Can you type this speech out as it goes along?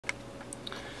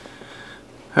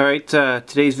Alright,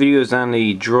 today's video is on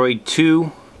the Droid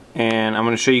 2, and I'm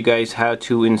going to show you guys how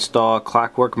to install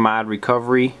Clockworkmod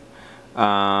Recovery,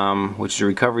 which is a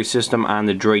recovery system on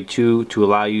the Droid 2 to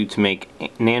allow you to make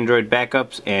Android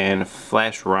backups and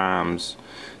flash ROMs.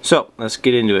 So, let's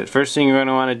get into it. First thing you're going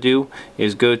to want to do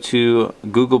is go to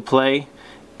Google Play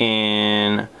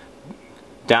and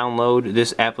download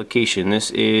this application.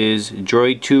 This is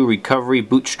Droid 2 Recovery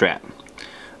Bootstrap.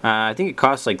 I think it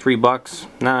costs like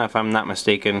 $3, if I'm not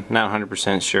mistaken, not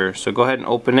 100% sure. So go ahead and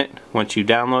open it once you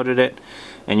downloaded it,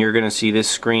 and you're going to see this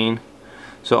screen.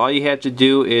 So all you have to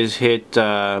do is hit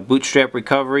Bootstrap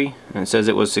Recovery, and it says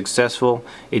it was successful.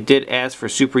 It did ask for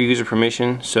super user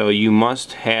permission, so you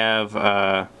must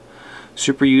have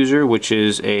super user, which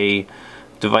is a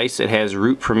device that has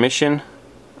root permission.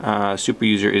 Super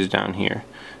user is down here,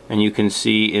 and you can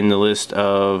see in the list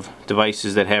of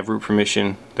devices that have root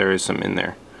permission, there is some in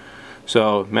there.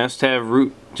 So must have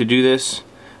root to do this.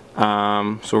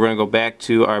 So we're going to go back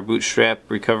to our Bootstrap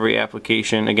Recovery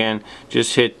application. Again,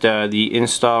 just hit the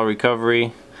install recovery.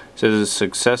 It says it's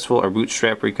successful, or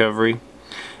Bootstrap Recovery.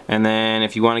 And then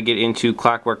if you want to get into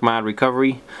Clockworkmod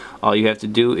Recovery, all you have to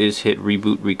do is hit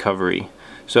Reboot Recovery.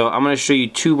 So I'm going to show you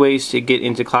two ways to get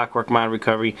into Clockworkmod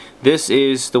Recovery. This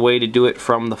is the way to do it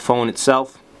from the phone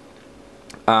itself.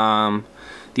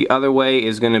 The other way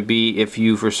is going to be if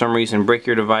you for some reason break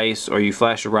your device, or you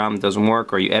flash a ROM that doesn't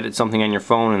work, or you edit something on your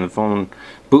phone and the phone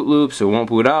boot loops, it won't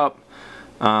boot up.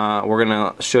 We're going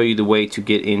to show you the way to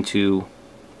get into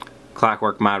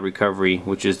Clockworkmod Recovery,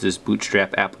 which is this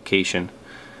Bootstrap application.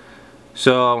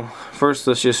 So first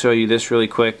let's just show you this really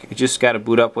quick. It just got to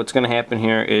boot up. What's going to happen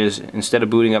here is instead of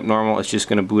booting up normal, it's just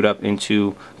going to boot up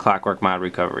into Clockworkmod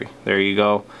Recovery. There you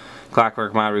go.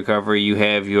 Clockworkmod Recovery, you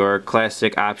have your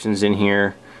classic options in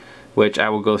here, which I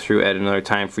will go through at another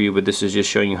time for you, but this is just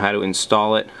showing you how to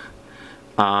install it.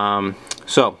 So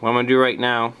what I'm going to do right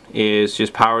now is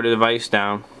just power the device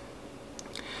down,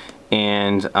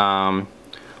 and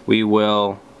we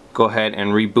will go ahead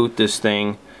and reboot this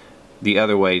thing the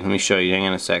other way. Let me show you, hang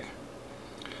on a sec.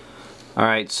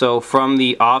 Alright, so from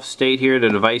the off state here, the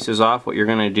device is off. What you're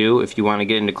going to do if you want to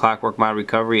get into Clockworkmod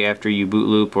Recovery after you boot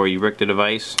loop or you brick the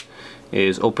device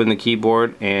is open the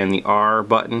keyboard and the R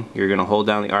button. You're going to hold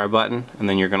down the R button, and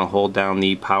then you're going to hold down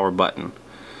the power button.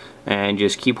 And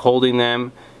just keep holding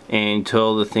them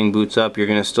until the thing boots up. You're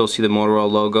going to still see the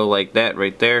Motorola logo like that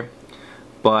right there.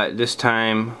 But this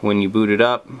time when you boot it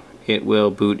up, it will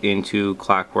boot into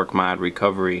Clockworkmod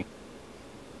Recovery.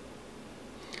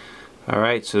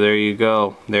 Alright, so there you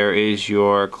go. There is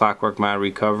your Clockworkmod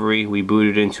Recovery. We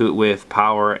booted into it with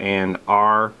power and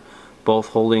R, both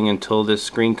holding until this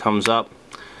screen comes up.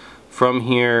 From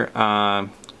here,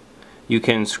 you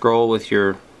can scroll with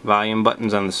your volume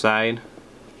buttons on the side,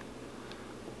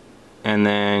 and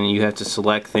then you have to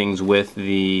select things with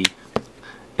the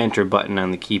enter button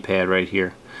on the keypad right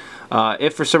here.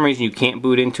 If for some reason you can't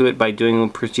boot into it by doing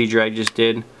the procedure I just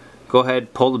did, go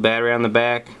ahead, pull the battery on the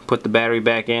back, put the battery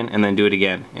back in, and then do it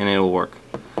again, and it will work.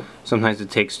 Sometimes it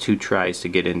takes 2 tries to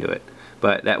get into it,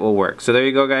 but that will work. So there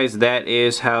you go, guys. That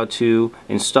is how to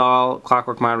install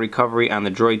Clockworkmod Recovery on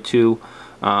the Droid 2,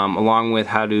 along with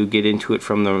how to get into it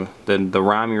from the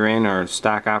ROM you're in, or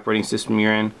stock operating system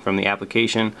you're in from the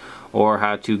application, or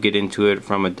how to get into it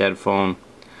from a dead phone.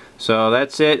 So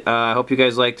that's it. I hope you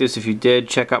guys liked this. If you did,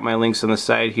 check out my links on the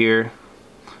side here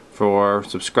for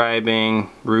subscribing,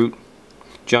 root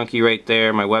junkie right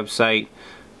there, my website,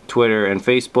 Twitter, and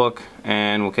Facebook,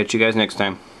 and we'll catch you guys next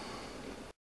time.